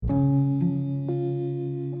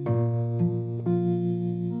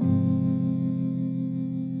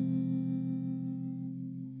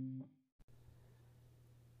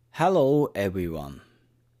Hello everyone.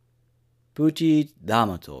 Puchi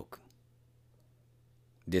Dharma Talk.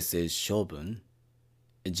 This is Shobun,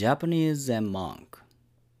 a Japanese Zen monk.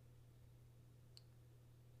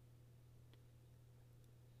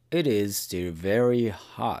 It is still very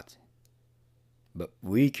hot, but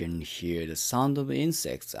we can hear the sound of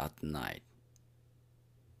insects at night,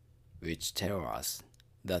 which tell us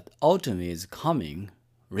that autumn is coming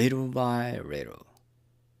little by little.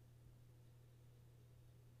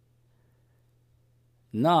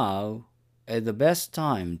 Now is the best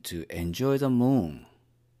time to enjoy the moon.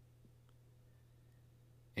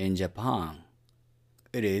 In Japan,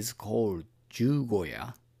 it is called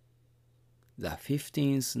Jugoya, the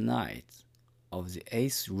 15th night of the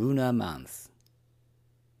 8th lunar month.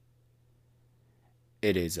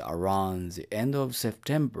 It is around the end of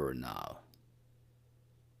September now.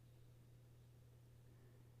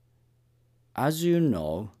 As you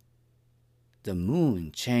know, the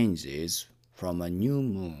moon changes from a new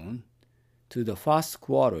moon to the first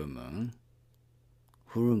quarter moon,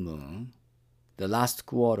 full moon, the last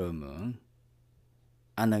quarter moon,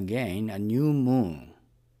 and again a new moon.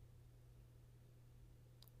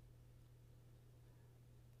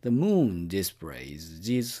 The moon displays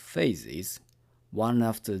these phases one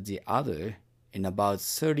after the other in about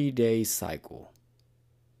 30-day cycle.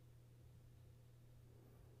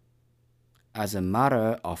 As a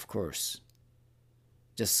matter of course,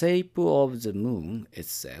 the shape of the moon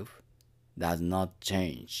itself does not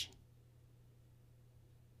change.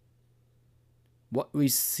 What we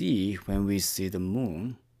see when we see the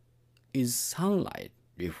moon is sunlight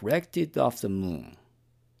reflected off the moon.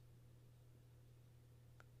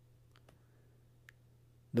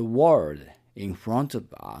 The world in front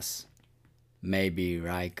of us may be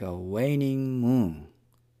like a waning moon.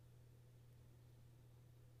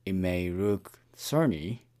 It may look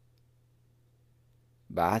sunny,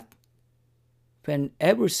 but when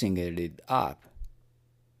everything is lit up,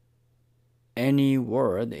 any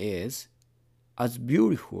world is as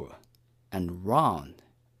beautiful and round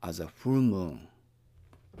as a full moon.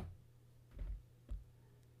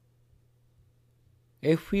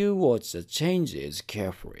 If you watch the changes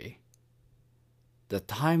carefully, the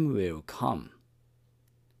time will come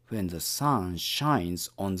when the sun shines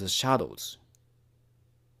on the shadows.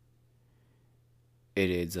 It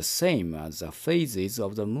is the same as the phases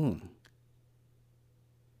of the moon.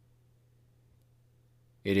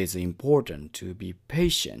 It is important to be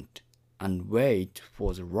patient and wait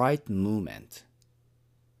for the right moment.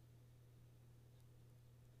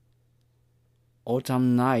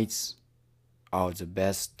 Autumn nights are the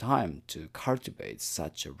best time to cultivate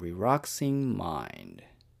such a relaxing mind.